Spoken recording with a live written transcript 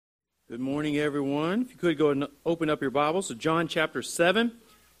Good morning, everyone. If you could go and open up your Bibles to John chapter 7.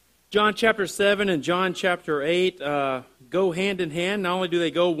 John chapter 7 and John chapter 8 go hand in hand. Not only do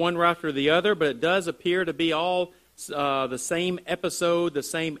they go one right after the other, but it does appear to be all the same episode, the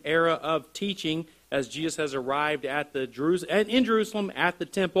same era of teaching as Jesus has arrived at in Jerusalem at the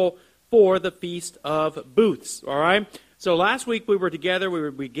temple for the Feast of Booths. All right? So last week we were together. We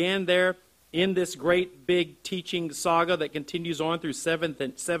began there in this great big teaching saga that continues on through 7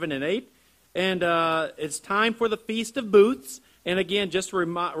 and 8. And it's time for the Feast of Booths. And again, just a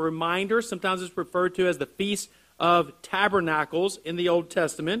reminder, sometimes it's referred to as the Feast of Tabernacles in the Old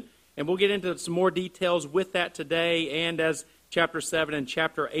Testament. And we'll get into some more details with that today and as chapter 7 and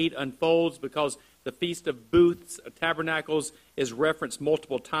chapter 8 unfolds, because the Feast of Booths, Tabernacles, is referenced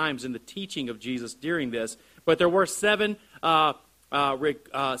multiple times in the teaching of Jesus during this. But there were seven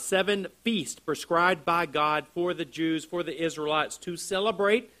feasts prescribed by God for the Jews, for the Israelites to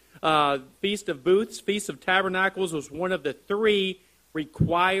celebrate. Feast of Booths, Feast of Tabernacles was one of the three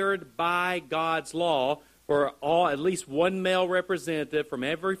required by God's law for at least one male representative from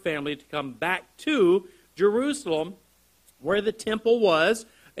every family to come back to Jerusalem, where the temple was,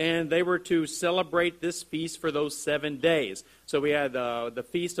 and they were to celebrate this feast for those 7 days. So we had the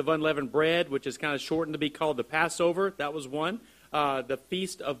Feast of Unleavened Bread, which is kind of shortened to be called the Passover. That was one. The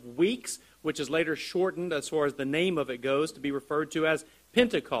Feast of Weeks, which is later shortened as far as the name of it goes to be referred to as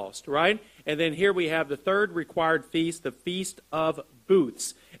Pentecost, right? And then here we have the third required feast, the Feast of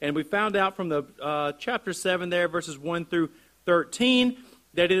Booths. And we found out from the chapter 7 there, verses 1 through 13,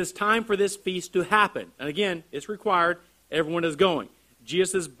 that it is time for this feast to happen. And again, it's required. Everyone is going.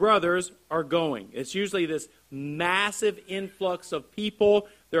 Jesus' brothers are going. It's usually this massive influx of people.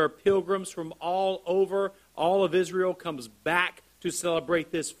 There are pilgrims from all over. All of Israel comes back to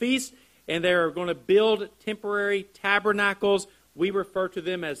celebrate this feast, and they're going to build temporary tabernacles. We refer to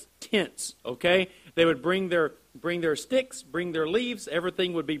them as tents, okay? They would bring their sticks, bring their leaves.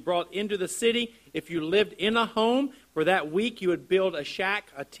 Everything would be brought into the city. If you lived in a home, for that week you would build a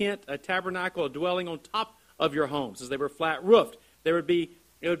shack, a tent, a tabernacle, a dwelling on top of your homes, as they were flat roofed. It would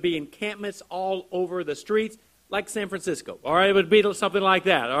be encampments all over the streets, like San Francisco, all right? It would be something like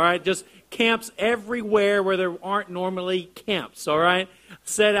that, all right? Just camps everywhere where there aren't normally camps, all right?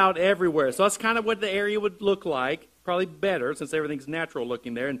 Set out everywhere. So that's kind of what the area would look like. Probably better, since everything's natural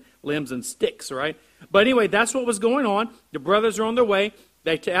looking there, and limbs and sticks, right? But anyway, that's what was going on. The brothers are on their way.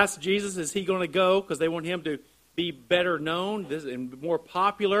 They asked Jesus, is he going to go? Because they want him to be better known and more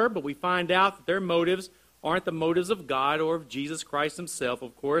popular. But we find out that their motives aren't the motives of God or of Jesus Christ himself,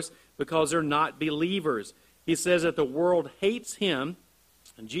 of course, because they're not believers. He says that the world hates him,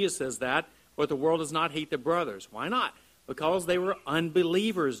 and Jesus says that, but the world does not hate the brothers. Why not? Because they were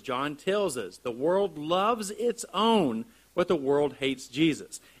unbelievers, John tells us. The world loves its own, but the world hates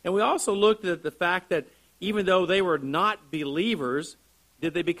Jesus. And we also looked at the fact that even though they were not believers,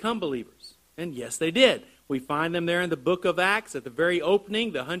 did they become believers? And yes, they did. We find them there in the book of Acts at the very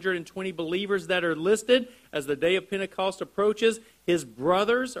opening, the 120 believers that are listed as the day of Pentecost approaches. His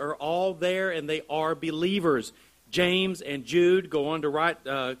brothers are all there, and they are believers. James and Jude go on to write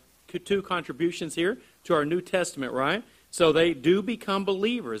two contributions here to our New Testament, right? So they do become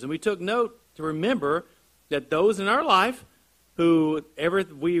believers. And we took note to remember that those in our life who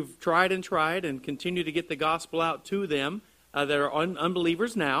we've tried and continue to get the gospel out to them that are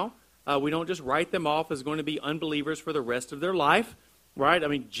unbelievers now, we don't just write them off as going to be unbelievers for the rest of their life, right? I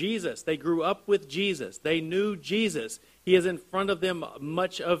mean, Jesus, they grew up with Jesus. They knew Jesus. He is in front of them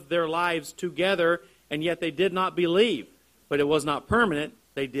much of their lives together, and yet they did not believe. But it was not permanent.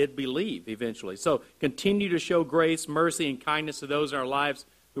 They did believe eventually. So continue to show grace, mercy, and kindness to those in our lives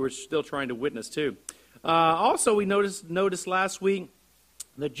who are still trying to witness too. Also, we noticed last week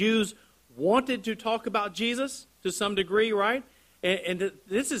the Jews wanted to talk about Jesus to some degree, right? And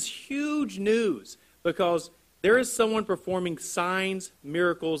this is huge news because there is someone performing signs,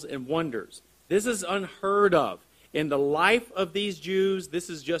 miracles, and wonders. This is unheard of. In the life of these Jews,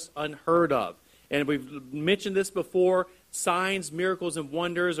 this is just unheard of. And we've mentioned this before. Signs, miracles, and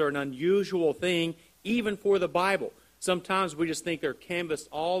wonders are an unusual thing, even for the Bible. Sometimes we just think they're canvassed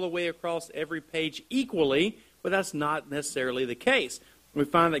all the way across every page equally, but that's not necessarily the case. We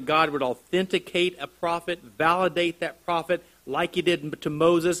find that God would authenticate a prophet, validate that prophet, like he did to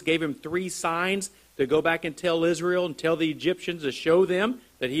Moses, gave him 3 signs to go back and tell Israel and tell the Egyptians to show them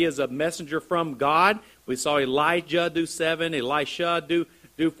that he is a messenger from God. We saw Elijah do 7, Elisha do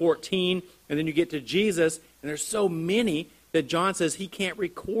 14, and then you get to Jesus, and there's so many that John says he can't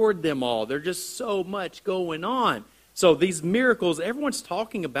record them all. There's just so much going on. So these miracles, everyone's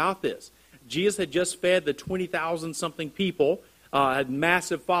talking about this. Jesus had just fed the 20,000-something people. had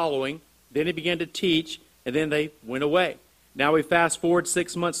massive following. Then he began to teach, and then they went away. Now we fast forward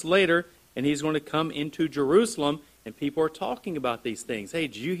 6 months later, and he's going to come into Jerusalem, and people are talking about these things. Hey,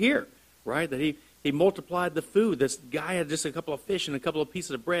 did you hear, right, that he multiplied the food? This guy had just a couple of fish and a couple of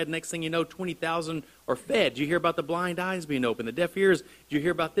pieces of bread. Next thing you know, 20,000 are fed. Did you hear about the blind eyes being opened, the deaf ears? Did you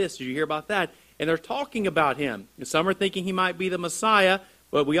hear about this? Did you hear about that? And they're talking about him. And some are thinking he might be the Messiah,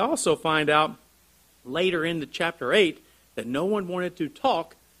 but we also find out later in the chapter 8 that no one wanted to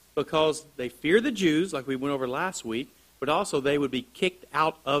talk because they fear the Jews, like we went over last week, but also they would be kicked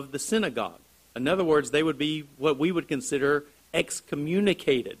out of the synagogue. In other words, they would be what we would consider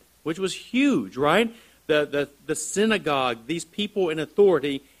excommunicated, which was huge, right? The synagogue, these people in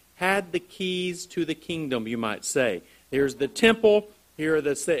authority, had the keys to the kingdom, you might say. Here's the temple, here's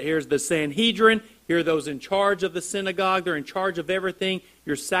the Sanhedrin, here are those in charge of the synagogue, they're in charge of everything.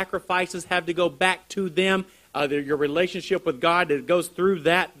 Your sacrifices have to go back to them. Your relationship with God, it goes through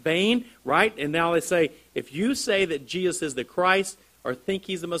that vein, right? And now they say, if you say that Jesus is the Christ, or think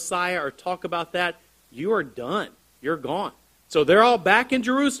he's the Messiah, or talk about that, you are done. You're gone. So they're all back in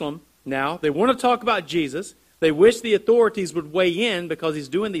Jerusalem now. They want to talk about Jesus. They wish the authorities would weigh in because he's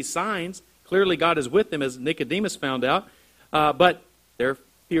doing these signs. Clearly God is with them, as Nicodemus found out. But they're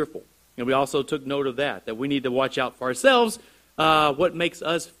fearful. And we also took note of that we need to watch out for ourselves what makes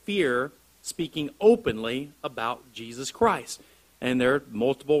us fear speaking openly about Jesus Christ. And there are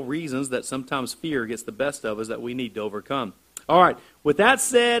multiple reasons that sometimes fear gets the best of us that we need to overcome. All right, with that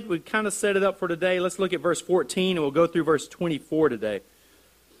said, we kind of set it up for today. Let's look at verse 14, and we'll go through verse 24 today.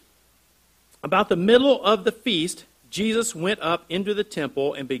 About the middle of the feast, Jesus went up into the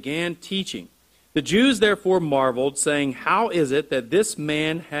temple and began teaching. The Jews therefore marveled, saying, "How is it that this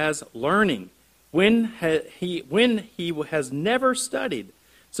man has learning, when he has never studied?"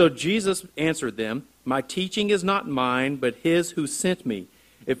 So Jesus answered them, "My teaching is not mine, but his who sent me.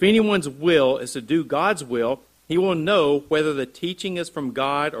 If anyone's will is to do God's will, he will know whether the teaching is from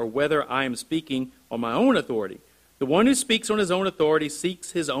God or whether I am speaking on my own authority. The one who speaks on his own authority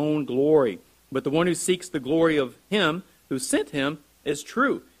seeks his own glory, but the one who seeks the glory of him who sent him is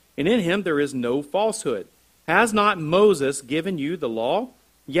true, and in him there is no falsehood. Has not Moses given you the law?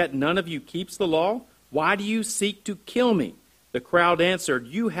 Yet none of you keeps the law. Why do you seek to kill me?" The crowd answered,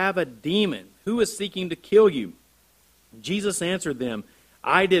 "You have a demon. Who is seeking to kill you?" Jesus answered them,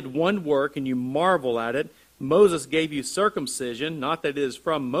 "I did one work, and you marvel at it. Moses gave you circumcision, not that it is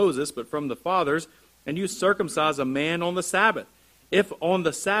from Moses, but from the fathers, and you circumcise a man on the Sabbath. If on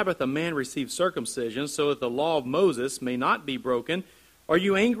the Sabbath a man receives circumcision, so that the law of Moses may not be broken, are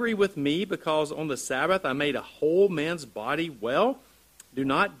you angry with me because on the Sabbath I made a whole man's body well? Do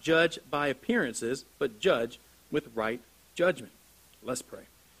not judge by appearances, but judge with right judgment." Let's pray.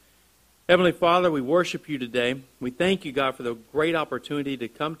 Heavenly Father, we worship you today. We thank you, God, for the great opportunity to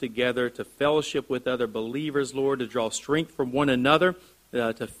come together, to fellowship with other believers, Lord, to draw strength from one another,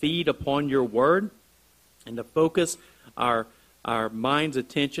 to feed upon your word, and to focus our mind's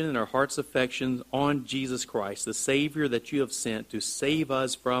attention and our heart's affections on Jesus Christ, the Savior that you have sent to save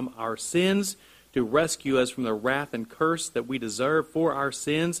us from our sins, to rescue us from the wrath and curse that we deserve for our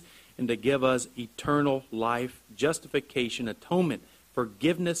sins, and to give us eternal life, justification, atonement,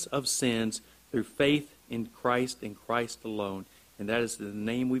 forgiveness of sins through faith in Christ and Christ alone. And that is the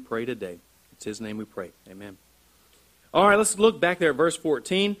name we pray today. It's his name we pray. Amen. All right, let's look back there at verse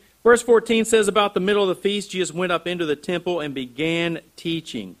 14. Verse 14 says, about the middle of the feast, Jesus went up into the temple and began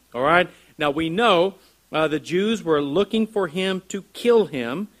teaching. All right, now we know the Jews were looking for him to kill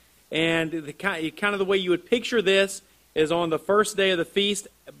him. And the kind of the way you would picture this is on the first day of the feast,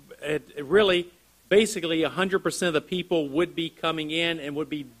 basically 100% of the people would be coming in and would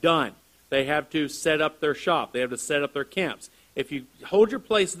be done. They have to set up their shop. They have to set up their camps. If you hold your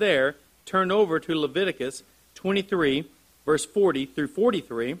place there, turn over to Leviticus 23, verse 40 through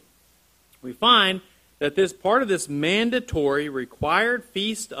 43, we find that this part of this mandatory required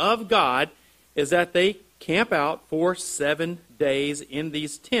feast of God is that they camp out for 7 days in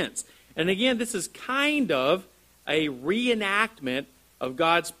these tents. And again, this is kind of a reenactment of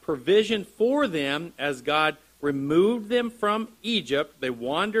God's provision for them as God removed them from Egypt. They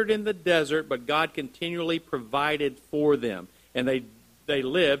wandered in the desert, but God continually provided for them. And they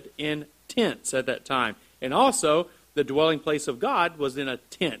lived in tents at that time. And also, the dwelling place of God was in a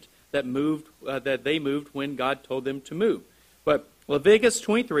tent that they moved when God told them to move. But Leviticus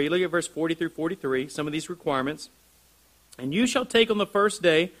 23, look at verse 40 through 43, some of these requirements. "And you shall take on the first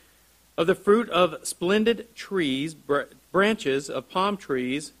day of the fruit of splendid trees, branches of palm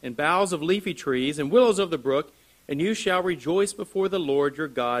trees, and boughs of leafy trees, and willows of the brook, and you shall rejoice before the Lord your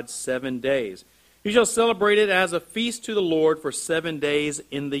God 7 days. You shall celebrate it as a feast to the Lord for 7 days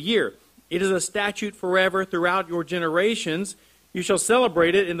in the year. It is a statute forever throughout your generations. You shall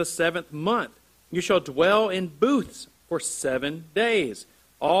celebrate it in the 7th month. You shall dwell in booths for 7 days.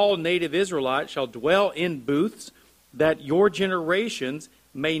 All native Israelites shall dwell in booths, that your generations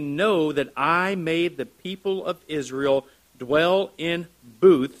may know that I made the people of Israel dwell in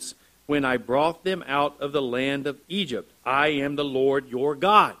booths when I brought them out of the land of Egypt. I am the Lord your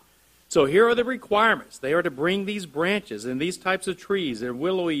God. So here are the requirements. They are to bring these branches and these types of trees. They're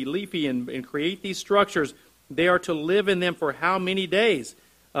willowy, leafy, and create these structures. They are to live in them for how many days?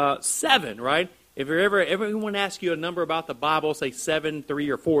 7, right? If everyone asks you a number about the Bible, say 7, 3,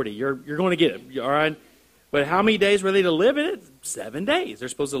 or 40, you're going to get it, all right? But how many days were they to live in it? 7 days. They're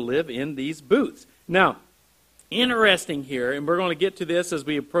supposed to live in these booths. Now, interesting here, and we're going to get to this as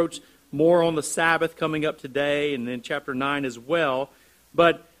we approach more on the Sabbath coming up today, and then chapter 9 as well.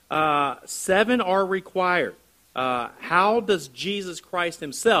 But 7 are required. How does Jesus Christ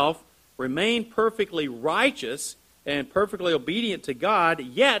himself remain perfectly righteous and perfectly obedient to God,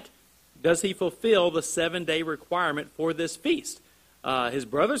 yet does he fulfill the 7-day requirement for this feast? His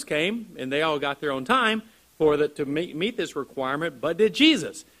brothers came, and they all got their own time to meet this requirement, but did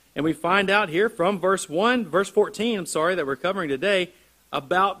Jesus? And we find out here from verse 14, that we're covering today,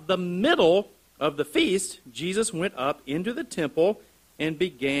 about the middle of the feast, Jesus went up into the temple and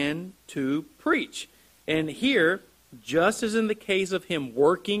began to preach. And here, just as in the case of him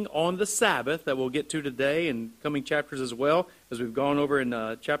working on the Sabbath, that we'll get to today and coming chapters as well, as we've gone over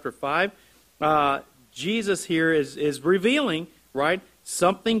in chapter 5, Jesus here is revealing, right,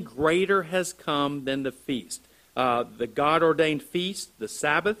 something greater has come than the feast. The God-ordained feast, the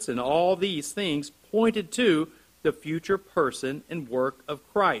Sabbaths, and all these things pointed to the future person and work of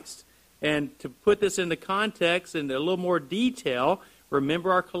Christ. And to put this into context in a little more detail,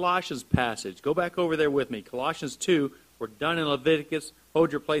 remember our Colossians passage. Go back over there with me. Colossians 2. We're done in Leviticus.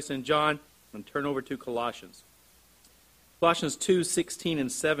 Hold your place in John and turn over to Colossians. Colossians 2, 16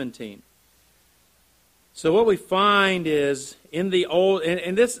 and 17. So what we find is in the old,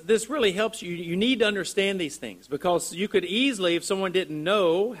 and this really helps you. You need to understand these things, because you could easily, if someone didn't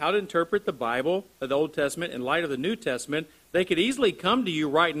know how to interpret the Bible, the Old Testament, in light of the New Testament, they could easily come to you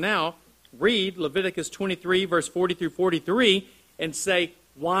right now, read Leviticus 23, verse 40 through 43, and say,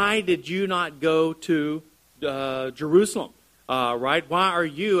 why did you not go to Jerusalem? Right? Why are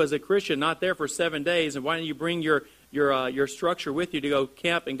you, as a Christian, not there for 7 days, and why don't you bring your structure with you to go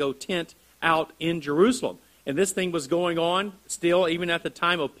camp and go tent out in Jerusalem? And this thing was going on still even at the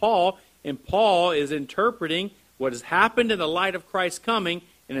time of Paul, and Paul is interpreting what has happened in the light of Christ's coming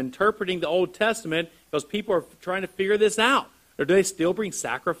and interpreting the Old Testament, because people are trying to figure this out. Or do they still bring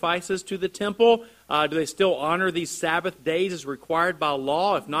sacrifices to the temple? Do they still honor these Sabbath days as required by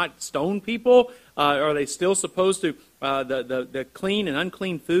law, if not stone people? Are they still supposed to, the clean and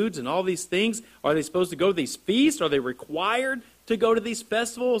unclean foods and all these things? Are they supposed to go to these feasts? Are they required to go to these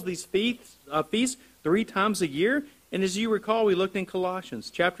festivals, these feasts 3 times a year? And as you recall, we looked in Colossians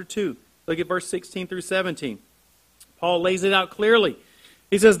chapter 2. Look at verse 16 through 17. Paul lays it out clearly.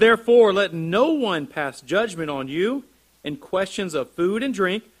 He says, therefore, let no one pass judgment on you in questions of food and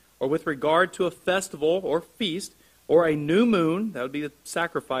drink, or with regard to a festival or feast, or a new moon, that would be the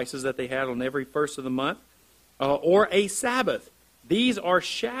sacrifices that they had on every first of the month, or a Sabbath. These are a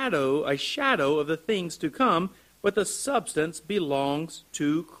shadow of the things to come, but the substance belongs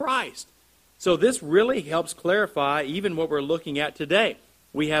to Christ. So this really helps clarify even what we're looking at today.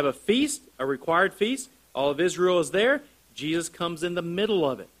 We have a feast, a required feast. All of Israel is there. Jesus comes in the middle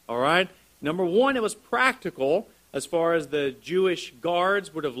of it. All right? Number one, it was practical, as far as the Jewish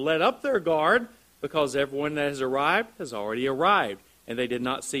guards would have let up their guard, because everyone that has arrived has already arrived, and they did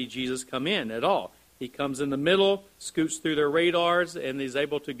not see Jesus come in at all. He comes in the middle, scoots through their radars, and is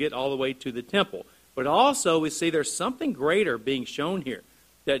able to get all the way to the temple. But also we see there's something greater being shown here,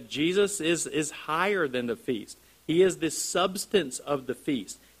 that Jesus is higher than the feast. He is the substance of the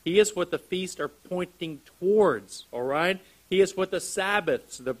feast. He is what the feast are pointing towards, all right? He is what the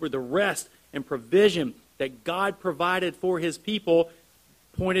Sabbaths, the rest and provision that God provided for his people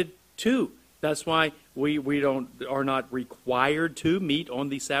pointed to. That's why we are not required to meet on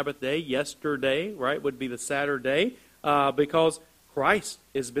the Sabbath day. Yesterday, right, would be the Saturday, because Christ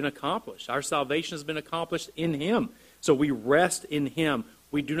has been accomplished. Our salvation has been accomplished in him. So we rest in him.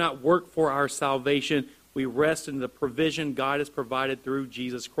 We do not work for our salvation. We rest in the provision God has provided through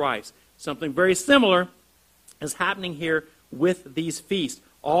Jesus Christ. Something very similar is happening here with these feasts.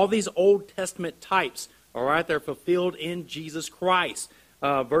 All these Old Testament types, all right, they're fulfilled in Jesus Christ.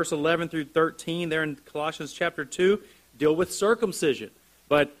 Verse 11 through 13 there in Colossians chapter 2 deal with circumcision.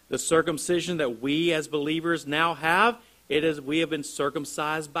 But the circumcision that we as believers now have, we have been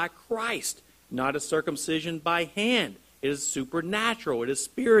circumcised by Christ, not a circumcision by hand. It is supernatural. It is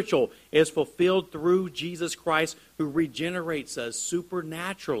spiritual. It is fulfilled through Jesus Christ, who regenerates us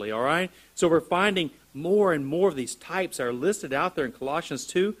supernaturally, all right? So we're finding more and more of these types that are listed out there in Colossians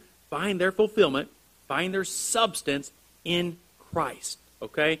 2, find their fulfillment, find their substance in Christ,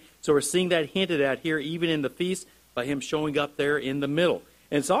 okay? So we're seeing that hinted at here, even in the feast, by him showing up there in the middle.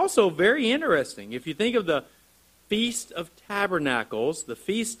 And it's also very interesting. If you think of the Feast of Tabernacles, the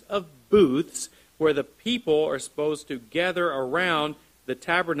Feast of Booths, where the people are supposed to gather around the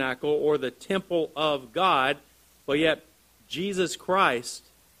tabernacle or the temple of God, but yet Jesus Christ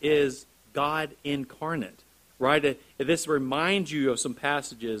is God incarnate, right? This reminds you of some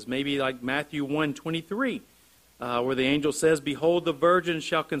passages, maybe like Matthew 1:23, where the angel says, "Behold, the virgin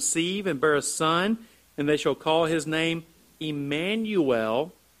shall conceive and bear a son, and they shall call his name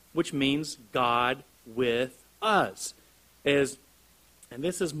Emmanuel," which means God with us. And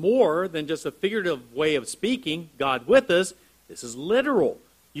this is more than just a figurative way of speaking, God with us. This is literal.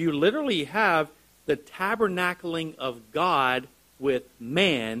 You literally have the tabernacling of God with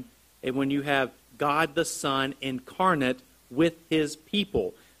man, and when you have God the Son incarnate with his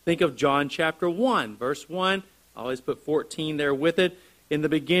people. Think of John chapter 1, verse 1. I always put 14 there with it. "In the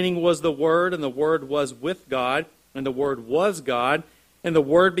beginning was the Word, and the Word was with God, and the Word was God, and the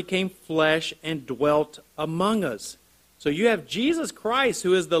Word became flesh and dwelt among us." So you have Jesus Christ,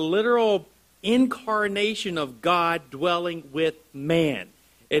 who is the literal incarnation of God dwelling with man.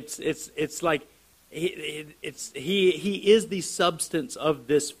 It's like he is the substance of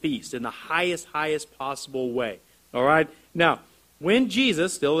this feast in the highest possible way. All right? Now, when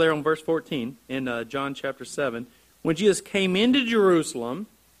Jesus, still there on verse 14 in John chapter 7, when Jesus came into Jerusalem,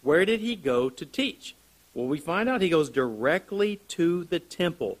 where did he go to teach? Well, we find out he goes directly to the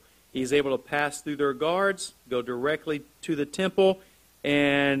temple. He's able to pass through their guards, go directly to the temple,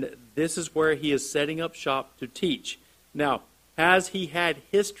 and this is where he is setting up shop to teach. Now, has he had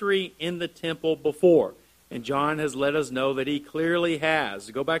history in the temple before? And John has let us know that he clearly has.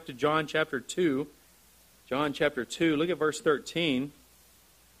 Go back to John chapter 2. John chapter 2, look at verse 13.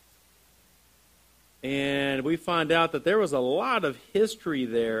 And we find out that there was a lot of history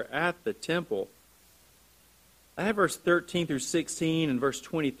there at the temple. I have verse 13 through 16 and verse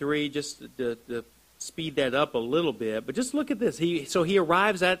 23 just to speed that up a little bit. But just look at this. So he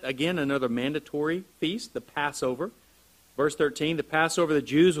arrives at, again, another mandatory feast, the Passover. Verse 13, "The Passover of the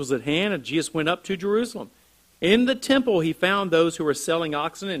Jews was at hand, and Jesus went up to Jerusalem. In the temple he found those who were selling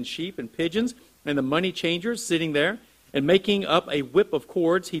oxen and sheep and pigeons, and the money changers sitting there. And making up a whip of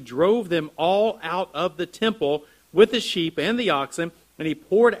cords, he drove them all out of the temple with the sheep and the oxen, and he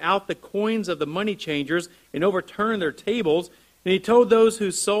poured out the coins of the money changers and overturned their tables. And he told those who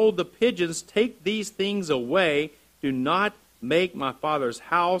sold the pigeons, 'Take these things away. Do not make my Father's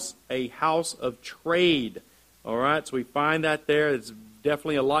house a house of trade.'" All right, so we find that there. There's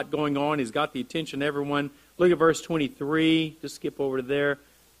definitely a lot going on. He's got the attention of everyone. Look at verse 23. Just skip over to there.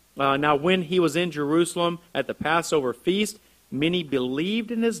 "Now when he was in Jerusalem at the Passover feast, many believed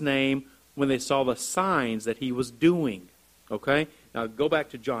in his name when they saw the signs that he was doing." Okay? Now go back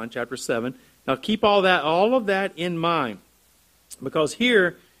to John chapter 7. Now keep all of that in mind, because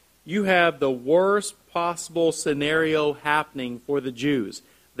here you have the worst possible scenario happening for the Jews.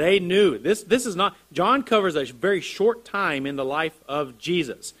 They knew this is not. John covers a very short time in the life of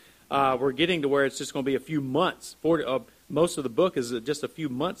Jesus. We're getting to where it's just going to be a few months. Most of the book is just a few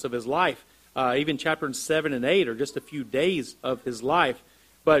months of his life. Even chapters 7 and 8 are just a few days of his life.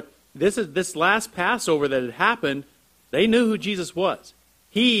 But this last Passover that had happened. They knew who Jesus was.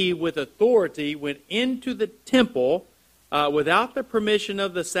 He, with authority, went into the temple without the permission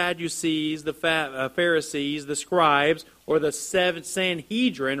of the Sadducees, the Pharisees, the scribes, or the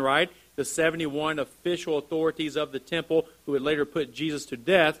Sanhedrin, right? The 71 official authorities of the temple who would later put Jesus to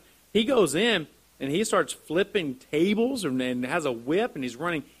death. He goes in and he starts flipping tables and has a whip, and he's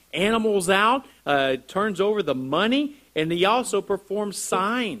running animals out, turns over the money, and he also performs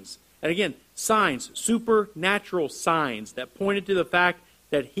signs. And again, signs, supernatural signs that pointed to the fact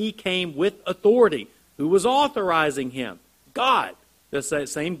that he came with authority. Who was authorizing him? God. The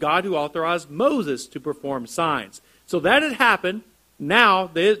same God who authorized Moses to perform signs. So that had happened. Now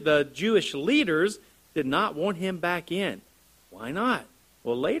the Jewish leaders did not want him back in. Why not?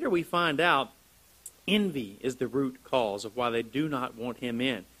 Well, later we find out envy is the root cause of why they do not want him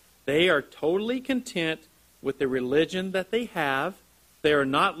in. They are totally content with the religion that they have. They are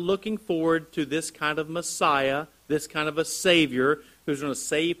not looking forward to this kind of Messiah, this kind of a Savior who's going to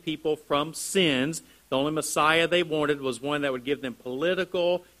save people from sins. The only Messiah they wanted was one that would give them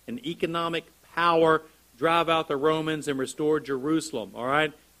political and economic power, drive out the Romans, and restore Jerusalem. All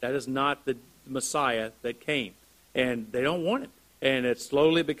right? That is not the Messiah that came. And they don't want it. And it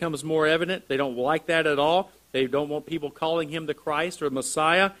slowly becomes more evident. They don't like that at all. They don't want people calling him the Christ or the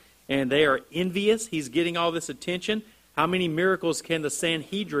Messiah. And they are envious. He's getting all this attention. How many miracles can the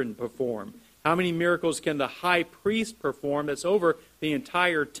Sanhedrin perform? How many miracles can the high priest perform that's over the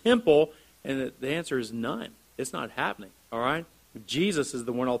entire temple? And the answer is none. It's not happening. All right? Jesus is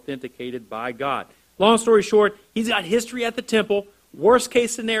the one authenticated by God. Long story short, he's got history at the temple. Worst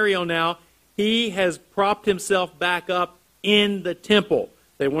case scenario now, he has propped himself back up in the temple.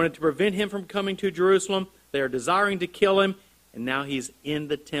 They wanted to prevent him from coming to Jerusalem. They are desiring to kill him. And now he's in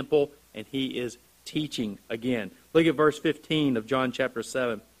the temple and he is teaching again. Look at verse 15 of John chapter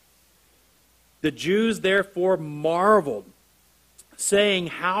 7. The Jews therefore marveled, saying,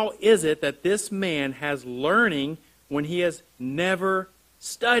 how is it that this man has learning when he has never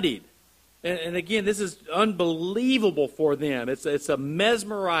studied? And again, this is unbelievable for them. It's a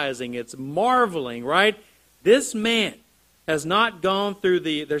mesmerizing, it's marveling, right? This man has not gone through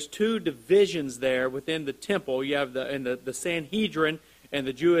there's two divisions there within the temple. You have the Sanhedrin and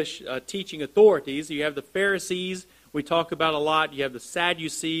the Jewish teaching authorities. You have the Pharisees, we talk about a lot. You have the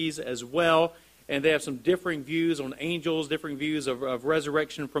Sadducees as well. And they have some differing views on angels, differing views of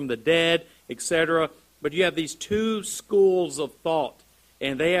resurrection from the dead, etc. But you have these two schools of thought.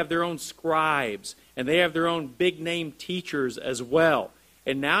 And they have their own scribes. And they have their own big-name teachers as well.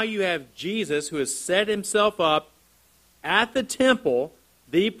 And now you have Jesus who has set himself up at the temple,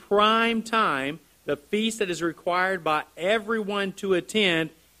 the prime time, the feast that is required by everyone to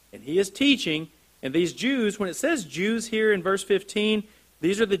attend. And he is teaching. And these Jews, when it says Jews here in verse 15,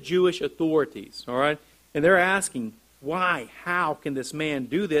 these are the Jewish authorities. All right? And they're asking, why, how can this man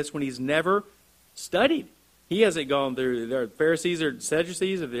do this when he's never studied? He hasn't gone through, there are Pharisees or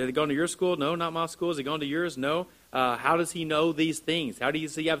Sadducees. Have they gone to your school? No, not my school. Has he gone to yours? No. How does he know these things? How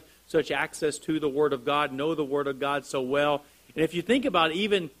does he have such access to the Word of God, know the Word of God so well? And if you think about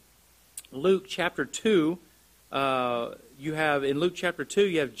even Luke chapter 2, you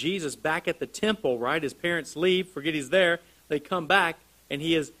have Jesus back at the temple, right? His parents leave, forget he's there. They come back, and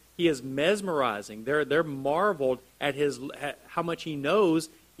he is mesmerizing. They're marveled at how much he knows,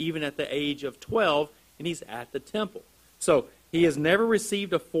 even at the age of 12. And he's at the temple. So he has never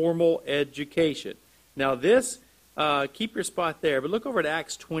received a formal education. Now this, keep your spot there, but look over at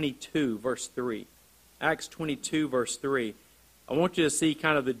Acts 22, verse 3. Acts 22, verse 3. I want you to see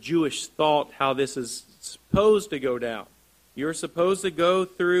kind of the Jewish thought, how this is supposed to go down. You're supposed to go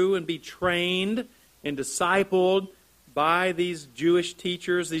through and be trained and discipled by these Jewish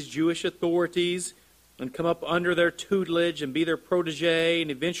teachers, these Jewish authorities, and come up under their tutelage and be their protege,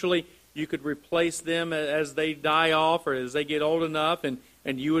 and eventually you could replace them as they die off or as they get old enough, and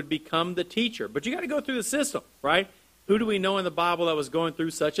you would become the teacher. But you got to go through the system, right? Who do we know in the Bible that was going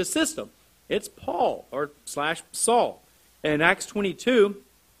through such a system? It's Paul or / Saul. In Acts 22,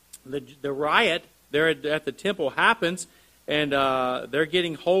 the riot there at the temple happens, and they're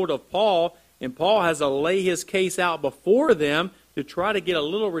getting hold of Paul, and Paul has to lay his case out before them to try to get a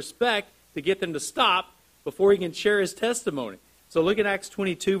little respect to get them to stop before he can share his testimony. So look at Acts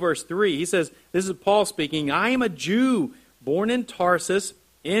 22, verse 3. He says, this is Paul speaking, I am a Jew born in Tarsus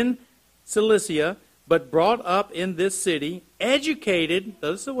in Cilicia, but brought up in this city, educated,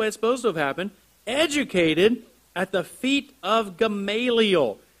 this is the way it's supposed to have happened, educated at the feet of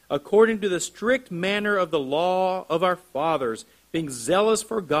Gamaliel, according to the strict manner of the law of our fathers, being zealous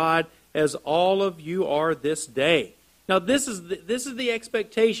for God as all of you are this day. Now this is the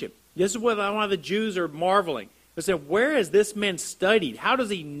expectation. This is what a lot of the Jews are marveling. They said, where has this man studied? How does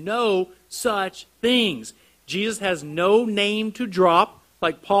he know such things? Jesus has no name to drop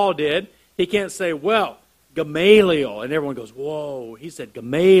like Paul did. He can't say, well, Gamaliel. And everyone goes, whoa, he said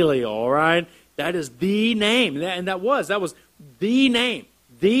Gamaliel, all right? That is the name. And that was the name.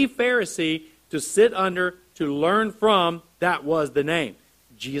 The Pharisee to sit under, to learn from, that was the name.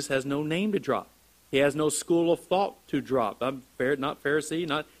 Jesus has no name to drop. He has no school of thought to drop. I'm not Pharisee,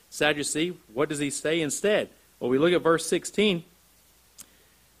 not Sadducee. What does he say instead? Well, we look at verse 16.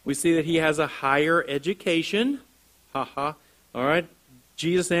 We see that he has a higher education. All right.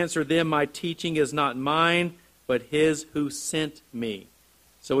 Jesus answered them, my teaching is not mine, but his who sent me.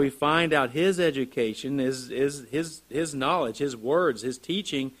 So we find out his education is his knowledge, his words, his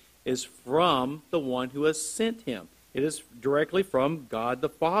teaching is from the one who has sent him. It is directly from God the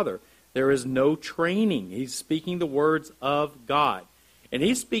Father. There is no training. He's speaking the words of God. And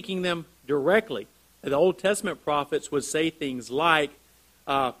he's speaking them directly. The Old Testament prophets would say things like,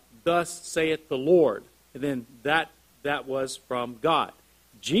 thus saith the Lord. And then that was from God.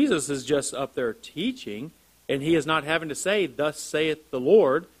 Jesus is just up there teaching, and he is not having to say, thus saith the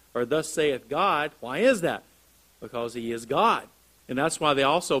Lord, or thus saith God. Why is that? Because he is God. And that's why they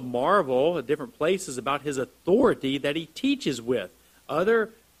also marvel at different places about his authority that he teaches with. Other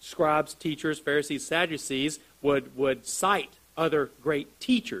scribes, teachers, Pharisees, Sadducees would cite other great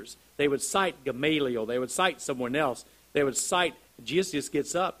teachers. They would cite Gamaliel. They would cite someone else. They would cite, Jesus just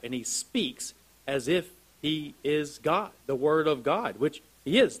gets up and he speaks as if he is God, the Word of God, which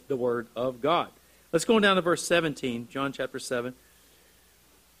he is the Word of God. Let's go down to verse 17, John chapter 7.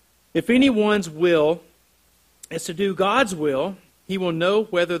 If anyone's will is to do God's will, he will know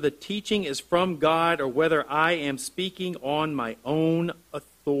whether the teaching is from God or whether I am speaking on my own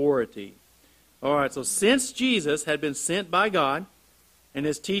authority. All right, so since Jesus had been sent by God and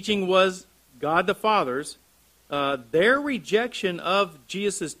his teaching was God the Father's, their rejection of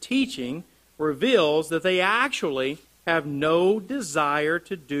Jesus' teaching reveals that they actually have no desire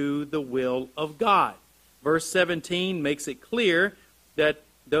to do the will of God. Verse 17 makes it clear that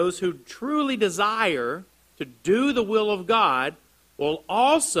those who truly desire to do the will of God will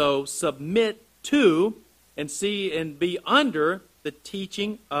also submit to and be under the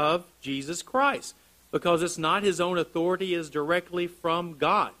teaching of Jesus Christ, because it's not his own authority, it is directly from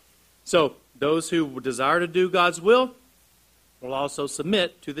God. So those who desire to do God's will also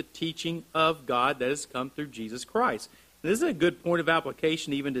submit to the teaching of God that has come through Jesus Christ. This is a good point of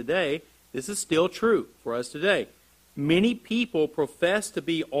application even today. This is still true for us today. Many people profess to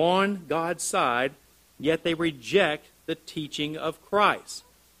be on God's side, yet they reject the teaching of Christ.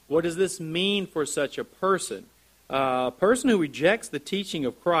 What does this mean for such a person? A person who rejects the teaching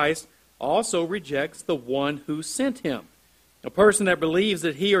of Christ also rejects the one who sent him. A person that believes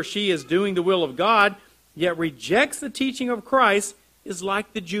that he or she is doing the will of God, yet rejects the teaching of Christ, is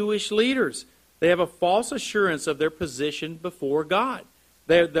like the Jewish leaders. They have a false assurance of their position before God.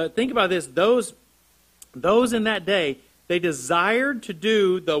 Think about this. Those in that day, they desired to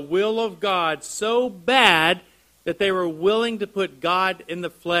do the will of God so bad that they were willing to put God in the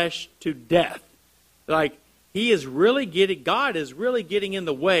flesh to death. Like, God is really getting in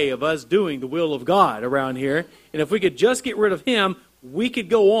the way of us doing the will of God around here. And if we could just get rid of him, we could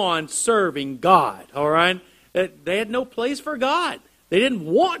go on serving God. All right? They had no place for God. They didn't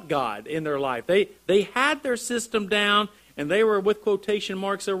want God in their life. They had their system down, and they were, with quotation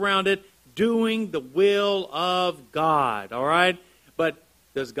marks around it, doing the will of God. All right? But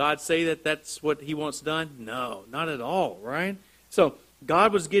does God say that that's what he wants done? No, not at all, right? So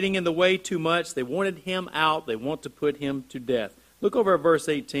God was getting in the way too much. They wanted him out. They want to put him to death. Look over at verse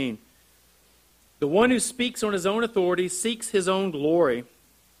 18. The one who speaks on his own authority seeks his own glory,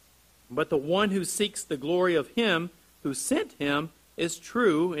 but the one who seeks the glory of him who sent him is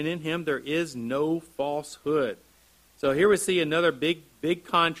true, and in him there is no falsehood. So here we see another big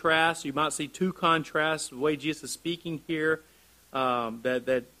contrast. You might see two contrasts, the way Jesus is speaking here,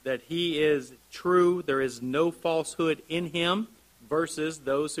 that he is true, there is no falsehood in him, versus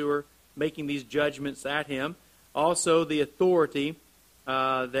those who are making these judgments at him. Also, the authority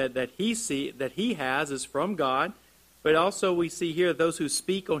that he has is from God. But also we see here those who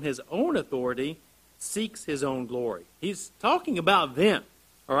speak on his own authority seeks his own glory. He's talking about them.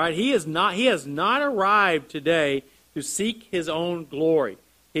 All right, he has not arrived today to seek his own glory.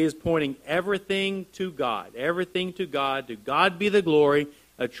 He is pointing everything to God. Everything to God. To God be the glory.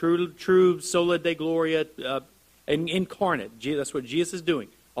 A true sola de gloria incarnate. That's what Jesus is doing.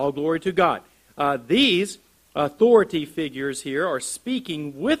 All glory to God. These authority figures here are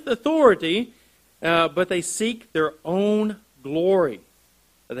speaking with authority, but they seek their own glory.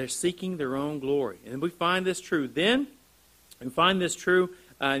 They're seeking their own glory. And we find this true then. We find this true,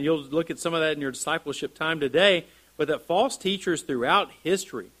 and you'll look at some of that in your discipleship time today, but that false teachers throughout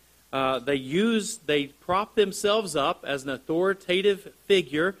history, they prop themselves up as an authoritative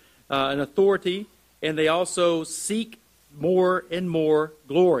figure, an authority, and they also seek more and more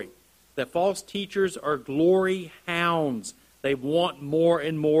glory. That false teachers are glory hounds. They want more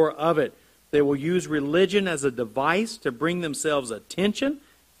and more of it. They will use religion as a device to bring themselves attention,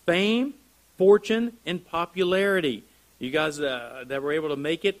 fame, fortune, and popularity. You guys that were able to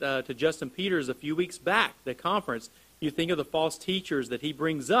make it to Justin Peters a few weeks back, the conference, you think of the false teachers that he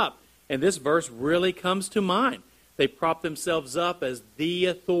brings up, and this verse really comes to mind. They prop themselves up as the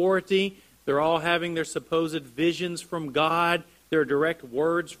authority. They're all having their supposed visions from God, their direct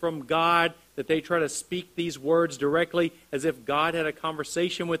words from God, that they try to speak these words directly as if God had a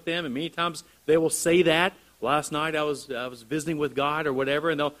conversation with them, and many times they will say that. Last night I was visiting with God or whatever,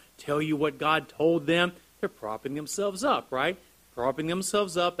 and they'll tell you what God told them. They're propping themselves up, right? propping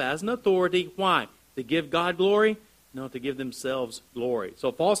themselves up as an authority. Why? To give God glory? No, to give themselves glory.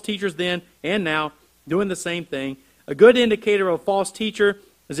 So false teachers then and now doing the same thing. A good indicator of a false teacher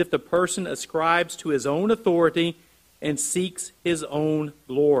is if the person ascribes to his own authority and seeks his own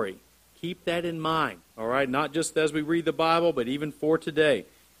glory. Keep that in mind, all right? Not just as we read the Bible, but even for today.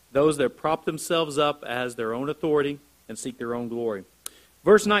 Those that prop themselves up as their own authority and seek their own glory.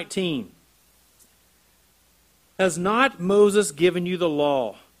 Verse 19. Has not Moses given you the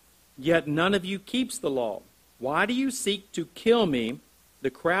law? Yet none of you keeps the law. Why do you seek to kill me?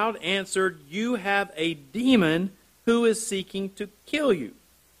 The crowd answered, you have a demon who is seeking to kill you.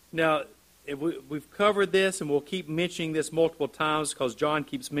 Now, we've covered this, and we'll keep mentioning this multiple times because John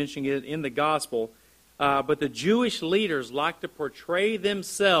keeps mentioning it in the gospel. But the Jewish leaders like to portray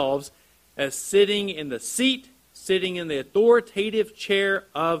themselves as sitting in the seat, sitting in the authoritative chair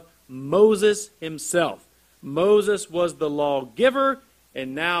of Moses himself. Moses was the lawgiver,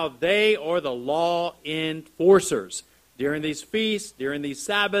 and now they are the law enforcers. During these feasts, during these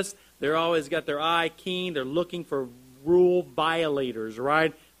Sabbaths, they're always got their eye keen. They're looking for rule violators,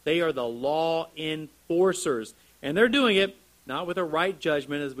 right? They are the law enforcers. And they're doing it not with a right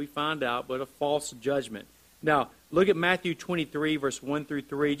judgment, as we find out, but a false judgment. Now, look at Matthew 23, verse 1 through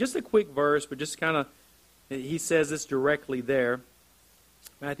 3. Just a quick verse, but just kind of, he says this directly there.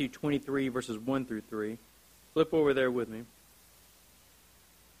 Matthew 23, verses 1 through 3. Flip over there with me.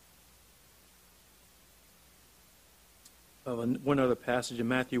 One other passage in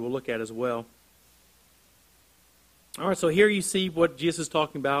Matthew we'll look at as well. All right, so here you see what Jesus is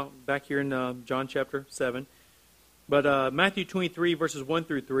talking about back here in John chapter 7. But Matthew 23, verses 1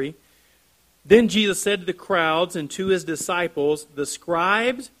 through 3. Then Jesus said to the crowds and to his disciples, the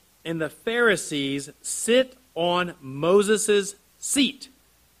scribes and the Pharisees sit on Moses' seat.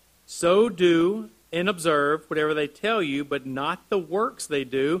 So do and observe whatever they tell you, but not the works they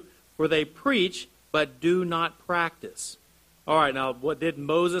do, for they preach, but do not practice. All right, now, what did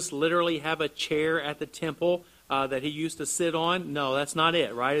Moses literally have a chair at the temple that he used to sit on? No, that's not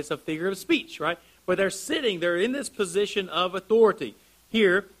it, right? It's a figure of speech, right? But they're sitting, they're in this position of authority.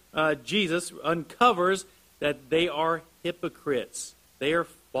 Here, Jesus uncovers that they are hypocrites. They are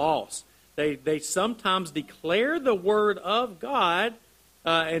false. They sometimes declare the Word of God,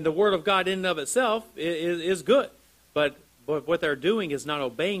 and the Word of God in and of itself is good. But what they're doing is not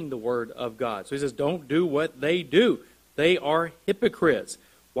obeying the Word of God. So he says, don't do what they do. They are hypocrites.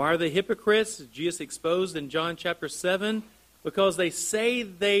 Why are they hypocrites? Jesus exposed in John chapter 7. Because they say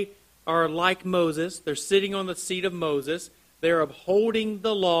they are like Moses. They're sitting on the seat of Moses. They're upholding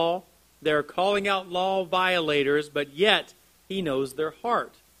the law. They're calling out law violators. But yet, he knows their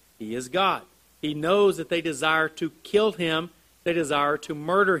heart. He is God. He knows that they desire to kill him. They desire to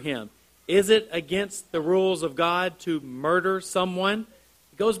murder him. Is it against the rules of God to murder someone?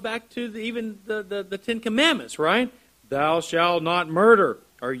 It goes back to even the Ten Commandments, right? Thou shalt not murder,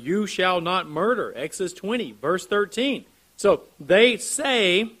 or you shall not murder. Exodus 20, verse 13. So they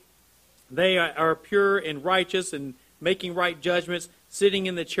say they are pure and righteous and making right judgments, sitting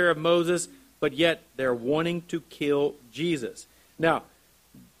in the chair of Moses, but yet they're wanting to kill Jesus. Now,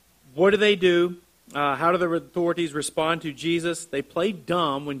 what do? How do the authorities respond to Jesus? They play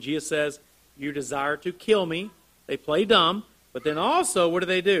dumb when Jesus says, you desire to kill me. They play dumb. But then also, what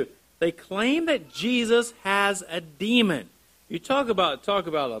do? They claim that Jesus has a demon. You talk about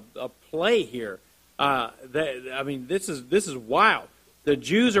a play here. This is wild. The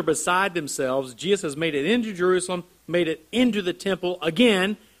Jews are beside themselves. Jesus has made it into Jerusalem, made it into the temple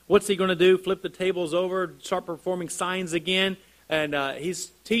again. What's he going to do? Flip the tables over, start performing signs again? And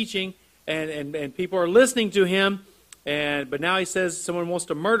he's teaching, and people are listening to him. But now he says someone wants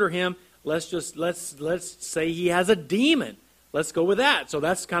to murder him. Let's say he has a demon. Let's go with that. So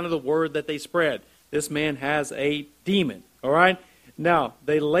that's kind of the word that they spread. This man has a demon. All right? Now,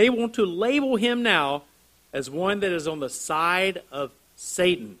 they want to label him now as one that is on the side of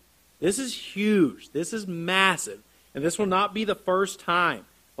Satan. This is huge. This is massive. And this will not be the first time.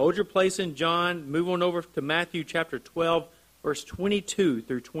 Hold your place in John. Move on over to Matthew chapter 12, verse 22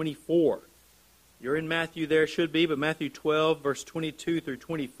 through 24. You're in Matthew there, should be, but Matthew 12, verse 22 through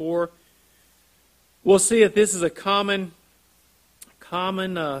 24. We'll see if this is a common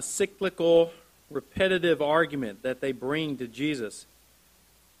cyclical, repetitive argument that they bring to Jesus.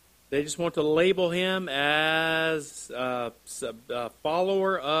 They just want to label him as a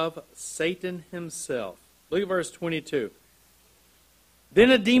follower of Satan himself. Look at verse 22. Then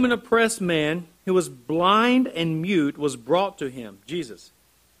a demon-oppressed man who was blind and mute was brought to him, Jesus,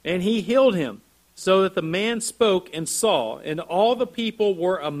 and he healed him, so that the man spoke and saw, and all the people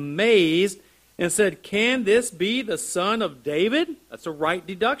were amazed and said, "Can this be the son of David?" That's a right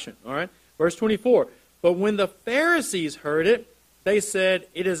deduction. All right. Verse 24. But when the Pharisees heard it, they said,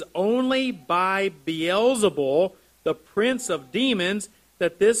 "It is only by Beelzebul, the prince of demons,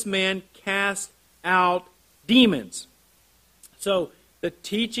 that this man cast out demons." So the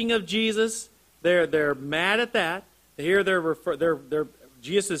teaching of Jesus, they're mad at that. Here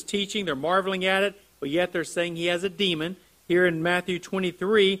Jesus is teaching, they're marveling at it, but yet they're saying he has a demon. Here in Matthew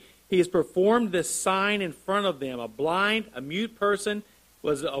 23, he has performed this sign in front of them. A mute person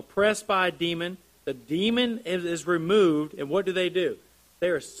was oppressed by a demon. The demon is removed, and what do? They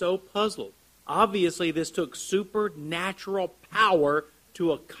are so puzzled. Obviously, this took supernatural power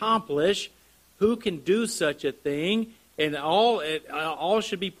to accomplish. Who can do such a thing? And all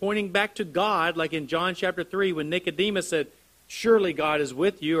should be pointing back to God, like in John chapter 3, when Nicodemus said, "Surely God is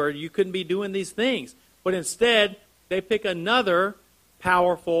with you, or you couldn't be doing these things." But instead, they pick another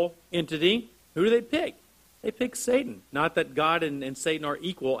powerful entity. Who do they pick? They pick Satan. Not that God and Satan are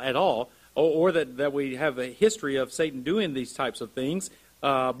equal at all, or that we have a history of Satan doing these types of things.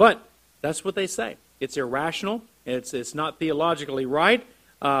 But that's what they say. It's irrational. It's not theologically right.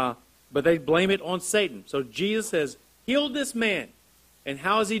 But they blame it on Satan. So Jesus has healed this man. And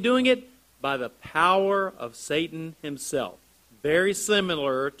how is he doing it? By the power of Satan himself. Very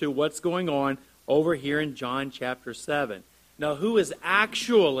similar to what's going on over here in John chapter 7. Now, who is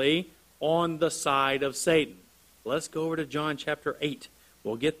actually on the side of Satan? Let's go over to John chapter 8.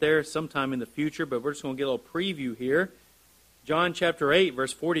 We'll get there sometime in the future, but we're just going to get a little preview here. John chapter 8,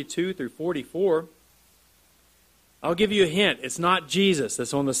 verse 42 through 44. I'll give you a hint. It's not Jesus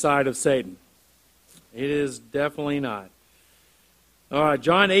that's on the side of Satan. It is definitely not. All right,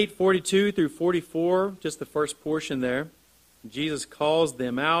 John 8, 42 through 44, just the first portion there. Jesus calls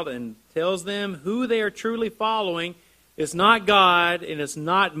them out and tells them who they are truly following. It's not God and it's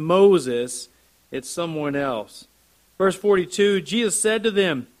not Moses. It's someone else. Verse 42, Jesus said to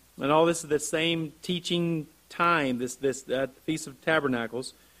them, and all this is the same teaching time, this Feast of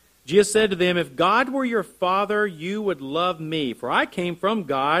Tabernacles. Jesus said to them, "If God were your Father, you would love me, for I came from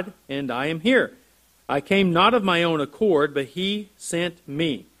God, and I am here. I came not of my own accord, but he sent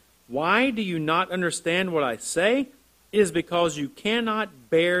me. Why do you not understand what I say? It is because you cannot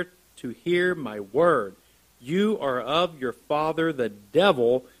bear to hear my word. You are of your father the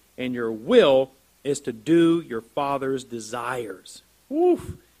devil, and your will is to do your father's desires."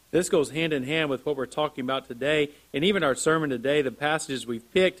 Oof. This goes hand in hand with what we're talking about today, and even our sermon today, the passages we've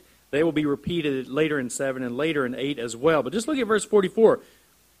picked, they will be repeated later in 7 and later in 8 as well. But just look at verse 44.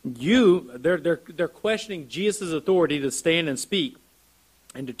 They're questioning Jesus' authority to stand and speak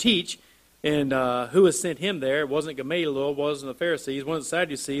and to teach, and who has sent him there? It wasn't Gamaliel, it wasn't the Pharisees, it wasn't the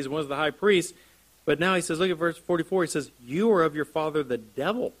Sadducees, it wasn't the high priest. But now he says, look at verse 44, he says, "You are of your father the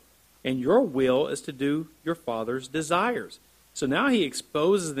devil, and your will is to do your father's desires." So now he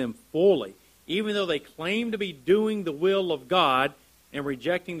exposes them fully. Even though they claim to be doing the will of God and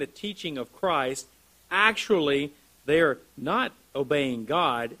rejecting the teaching of Christ, actually they are not obeying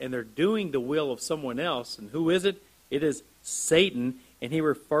God, and they're doing the will of someone else. And who is it? It is Satan, and he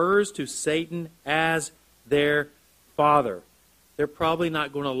refers to Satan as their father. They're probably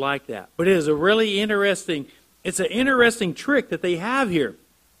not going to like that. But it is a really interesting, it's an interesting trick that they have here.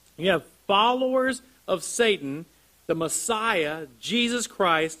 You have followers of Satan, the Messiah, Jesus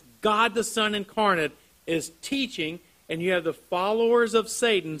Christ, God the Son incarnate, is teaching, and you have the followers of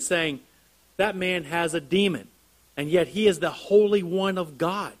Satan saying, that man has a demon. And yet he is the Holy One of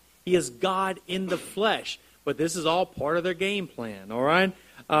God. He is God in the flesh. But this is all part of their game plan, all right?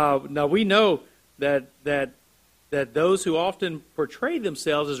 Now we know that those who often portray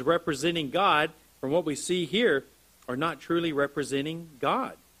themselves as representing God, from what we see here, are not truly representing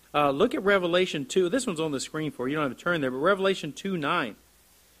God. Look at Revelation 2. This one's on the screen for you. You don't have to turn there, but Revelation 2:9.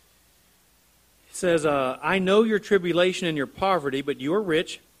 It says, "I know your tribulation and your poverty, but you are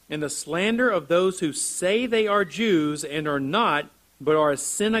rich, and the slander of those who say they are Jews and are not, but are a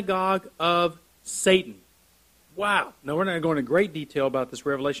synagogue of Satan." Wow. Now, we're not going to go into great detail about this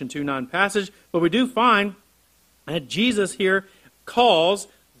Revelation 2:9 passage, but we do find that Jesus here calls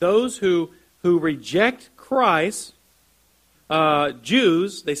those who reject Christ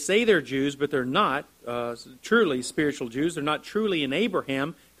Jews. They say they're Jews, but they're not truly spiritual Jews. They're not truly in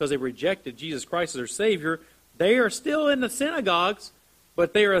Abraham because they rejected Jesus Christ as their Savior. They are still in the synagogues,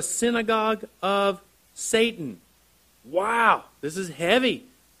 but they are a synagogue of Satan. Wow, this is heavy.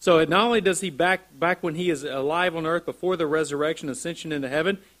 So not only does he back when he is alive on earth before the resurrection, ascension into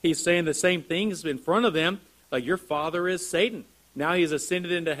heaven, he's saying the same things in front of them, like your father is Satan. Now he's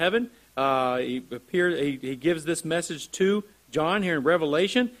ascended into heaven. He gives this message to John here in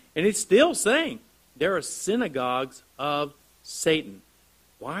Revelation, and he's still saying there are synagogues of Satan.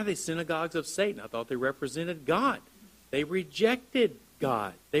 Why are they synagogues of Satan? I thought they represented God. They rejected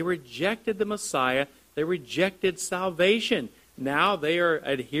God. They rejected the Messiah. They rejected salvation. Now they are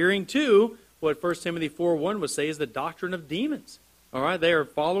adhering to what 1 Timothy 4:1 would say is the doctrine of demons. All right, they are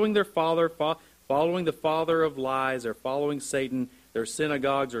following their father, following the father of lies. They're following Satan. Their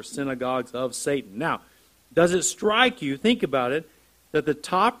synagogues are synagogues of Satan. Now, does it strike you, think about it, that the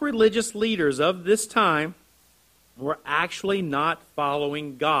top religious leaders of this time were actually not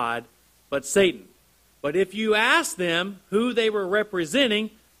following God, but Satan? But if you ask them who they were representing,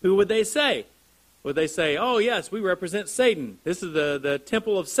 who would they say? Would they say, oh, yes, we represent Satan. This is the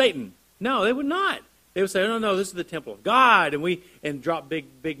temple of Satan. No, they would not. They would say, no, this is the temple of God. And drop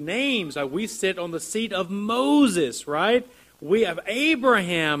big names. We sit on the seat of Moses, right? We have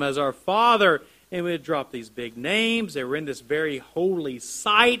Abraham as our father. And we would drop these big names. They were in this very holy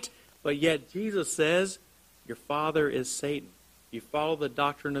site. But yet Jesus says, your father is Satan. You follow the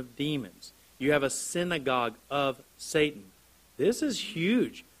doctrine of demons. You have a synagogue of Satan. This is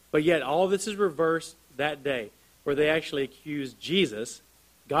huge. But yet all this is reversed that day, where they actually accused Jesus,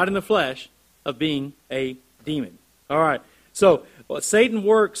 God in the flesh, of being a demon. All right. So Satan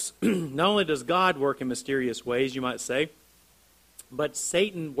works, not only does God work in mysterious ways, you might say, but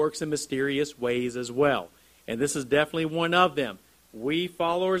Satan works in mysterious ways as well. And this is definitely one of them. We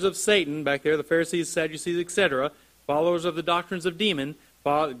followers of Satan, back there, the Pharisees, Sadducees, etc., followers of the doctrines of demon,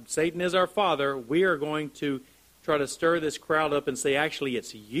 Satan is our father, we are going to try to stir this crowd up and say, actually,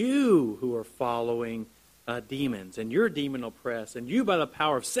 it's you who are following demons, and you're demon oppressed, and you, by the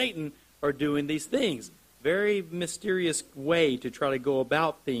power of Satan, are doing these things. Very mysterious way to try to go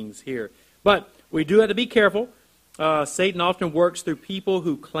about things here. But we do have to be careful. Satan often works through people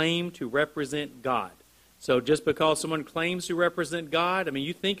who claim to represent God. So just because someone claims to represent God, I mean,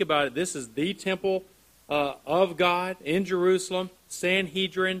 you think about it, this is the temple of God in Jerusalem,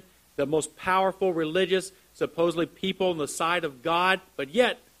 Sanhedrin, the most powerful religious, supposedly people on the side of God, but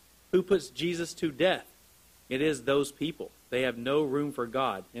yet, who puts Jesus to death? It is those people. They have no room for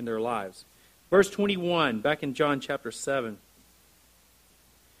God in their lives. Verse 21, back in John chapter 7.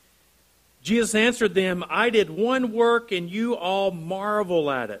 Jesus answered them, I did one work, and you all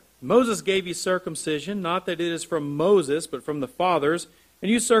marvel at it. Moses gave you circumcision, not that it is from Moses, but from the fathers, and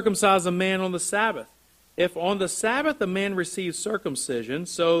you circumcise a man on the Sabbath. If on the Sabbath a man receives circumcision,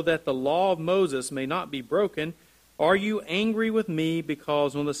 so that the law of Moses may not be broken, are you angry with me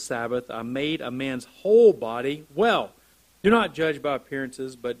because on the Sabbath I made a man's whole body well? Do not judge by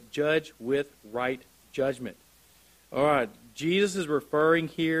appearances, but judge with right judgment. All right, Jesus is referring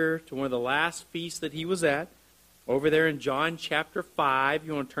here to one of the last feasts that he was at, over there in John chapter 5.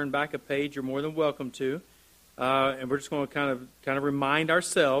 You want to turn back a page, you're more than welcome to. And we're just going to kind of remind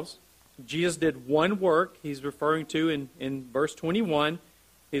ourselves. Jesus did one work he's referring to in verse 21.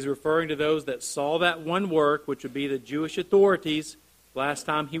 He's referring to those that saw that one work, which would be the Jewish authorities last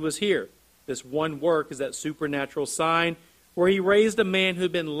time he was here. This one work is that supernatural sign where he raised a man who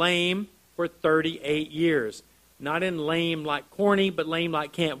had been lame for 38 years. Not in lame like corny, but lame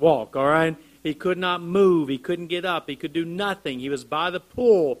like can't walk, all right? He could not move. He couldn't get up. He could do nothing. He was by the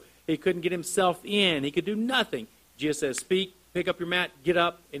pool. He couldn't get himself in. He could do nothing. Jesus says, speak, pick up your mat, get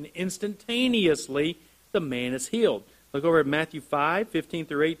up, and instantaneously the man is healed. Look over at Matthew 5, 15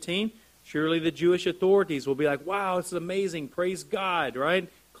 through 18. Surely the Jewish authorities will be like, wow, this is amazing. Praise God, right?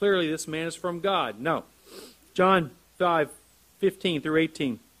 Clearly this man is from God. No. John 5, 15 through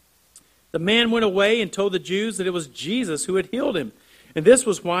 18. The man went away and told the Jews that it was Jesus who had healed him. And this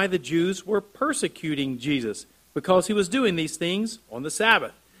was why the Jews were persecuting Jesus, because he was doing these things on the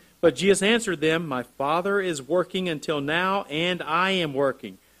Sabbath. But Jesus answered them, my Father is working until now, and I am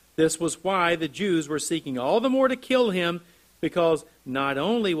working. This was why the Jews were seeking all the more to kill him, because not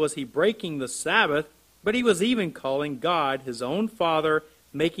only was he breaking the Sabbath, but he was even calling God his own Father,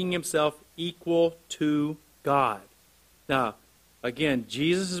 making himself equal to God. Now, again,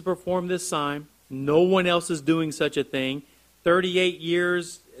 Jesus has performed this sign. No one else is doing such a thing. 38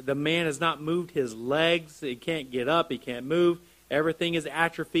 years, the man has not moved his legs. He can't get up. He can't move. Everything is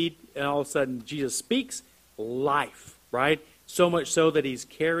atrophied. And all of a sudden, Jesus speaks life, right? So much so that he's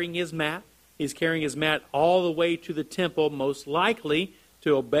carrying his mat. He's carrying his mat all the way to the temple, most likely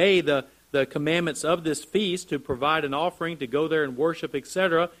to obey the commandments of this feast, to provide an offering, to go there and worship,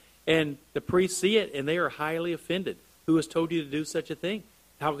 etc. And the priests see it, and they are highly offended. Who has told you to do such a thing?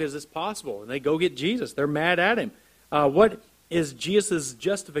 How is this possible? And they go get Jesus. They're mad at him. What is Jesus'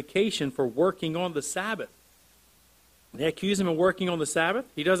 justification for working on the Sabbath? They accuse him of working on the Sabbath.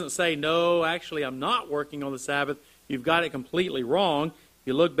 He doesn't say, no, actually, I'm not working on the Sabbath. you've got it completely wrong. If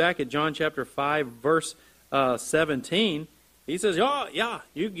you look back at John chapter 5, verse 17, he says, oh, yeah,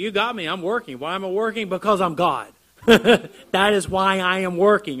 you got me. I'm working. Why am I working? Because I'm God. That is why I am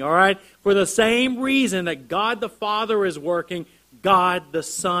working, all right? For the same reason that God the Father is working, God the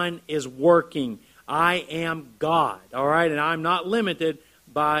Son is working. I am God, all right? And I'm not limited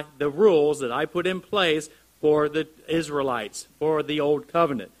by the rules that I put in place for the Israelites, for the Old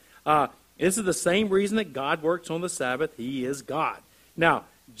Covenant. This is the same reason that God works on the Sabbath. He is God. Now,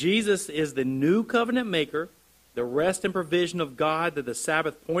 Jesus is the new covenant maker. The rest and provision of God that the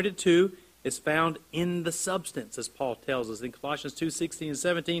Sabbath pointed to is found in the substance, as Paul tells us. In Colossians 2:16 and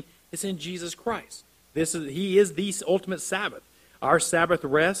 17, it's in Jesus Christ. He is the ultimate Sabbath. Our Sabbath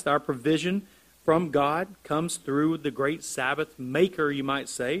rest, our provision from God, comes through the great Sabbath maker, you might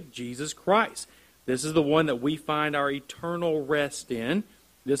say, Jesus Christ. This is the one that we find our eternal rest in.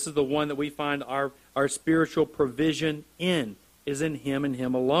 This is the one that we find our spiritual provision in, is in Him and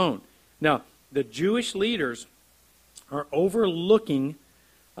Him alone. Now, the Jewish leaders are overlooking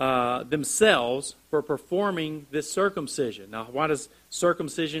themselves for performing this circumcision. Now, why does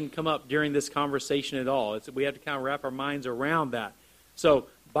circumcision come up during this conversation at all? We have to kind of wrap our minds around that. So,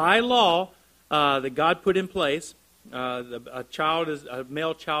 by law that God put in place, a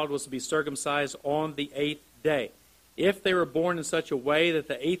male child was to be circumcised on the 8th day. If they were born in such a way that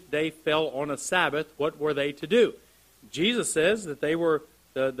the 8th day fell on a Sabbath, what were they to do? Jesus says that they were,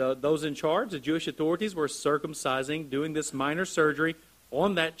 those in charge, the Jewish authorities, were circumcising, doing this minor surgery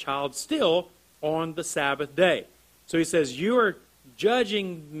on that child still on the Sabbath day. So he says, you are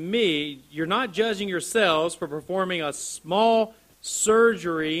judging me, you're not judging yourselves for performing a small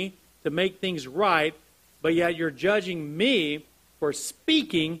surgery to make things right, but yet you're judging me for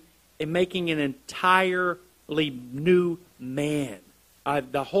speaking and making an entirely new man.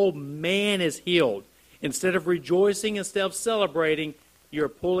 The whole man is healed. Instead of rejoicing, instead of celebrating, you're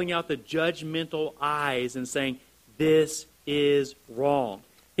pulling out the judgmental eyes and saying, this is wrong.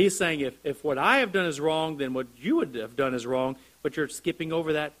 He's saying, if what I have done is wrong, then what you would have done is wrong, but you're skipping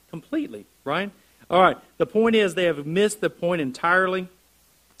over that completely, right? All right, the point is they have missed the point entirely.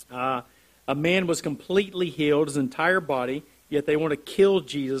 A man was completely healed, his entire body, yet they want to kill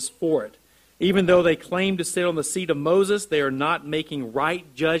Jesus for it. Even though they claim to sit on the seat of Moses, they are not making right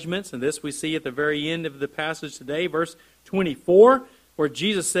judgments. And this we see at the very end of the passage today, verse 24, where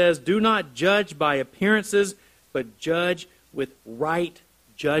Jesus says, do not judge by appearances, but judge with right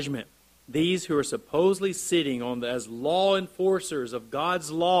judgment. These who are supposedly sitting on as law enforcers of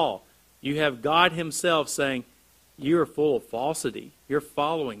God's law, you have God Himself saying, you are full of falsity. You're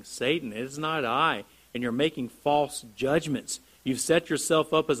following Satan. It is not I. And you're making false judgments. You've set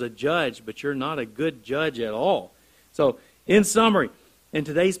yourself up as a judge, but you're not a good judge at all. So, in summary, in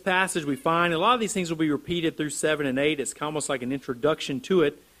today's passage we find a lot of these things will be repeated through 7 and 8. It's almost like an introduction to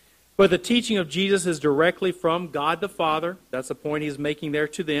it. But the teaching of Jesus is directly from God the Father. That's the point He's making there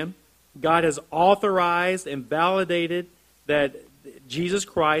to them. God has authorized and validated that Jesus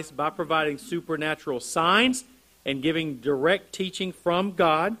Christ by providing supernatural signs and giving direct teaching from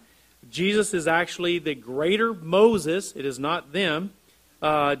God. Jesus is actually the greater Moses. It is not them.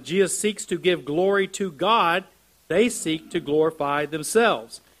 Jesus seeks to give glory to God. They seek to glorify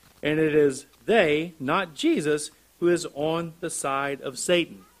themselves. And it is they, not Jesus, who is on the side of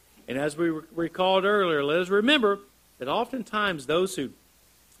Satan. And as we recalled earlier, let us remember that oftentimes those who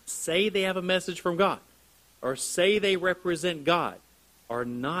say they have a message from God or say they represent God are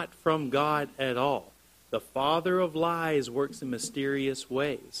not from God at all. The father of lies works in mysterious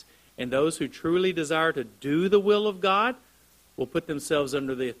ways. And those who truly desire to do the will of God will put themselves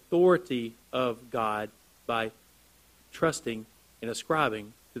under the authority of God by trusting and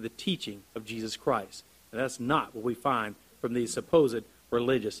ascribing to the teaching of Jesus Christ. And that's not what we find from these supposed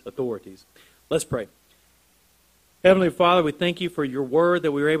religious authorities. Let's pray. Heavenly Father, we thank You for Your word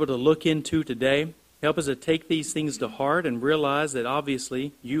that we were able to look into today. Help us to take these things to heart and realize that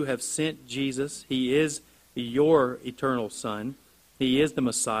obviously You have sent Jesus. He is Your eternal Son. He is the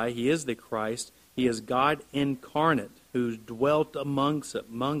Messiah. He is the Christ. He is God incarnate who dwelt among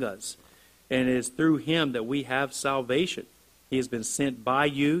us. And it is through Him that we have salvation. He has been sent by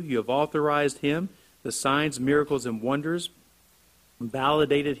You. You have authorized Him. The signs, miracles, and wonders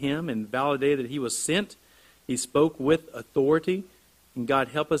validated Him and validated that He was sent. He spoke with authority. And God,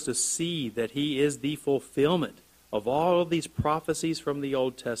 help us to see that He is the fulfillment of all of these prophecies from the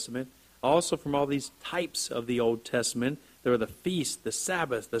Old Testament, also from all these types of the Old Testament. There are the feast, the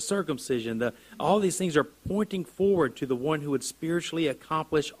Sabbath, the circumcision. All these things are pointing forward to the one who would spiritually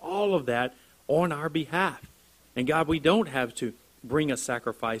accomplish all of that on our behalf. And God, we don't have to bring a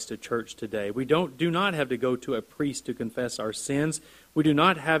sacrifice to church today. We do not have to go to a priest to confess our sins. We do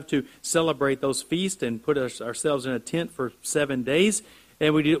not have to celebrate those feasts and put ourselves in a tent for 7 days.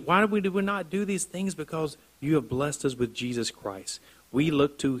 And why do we not do these things? Because you have blessed us with Jesus Christ. We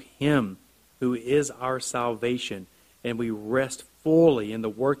look to Him who is our salvation, and we rest fully in the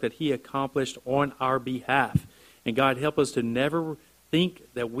work that He accomplished on our behalf. And God, help us to never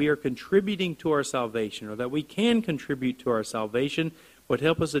think that we are contributing to our salvation or that we can contribute to our salvation, but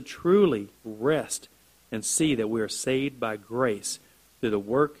help us to truly rest and see that we are saved by grace through the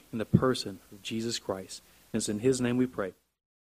work and the person of Jesus Christ. And it's in His name we pray.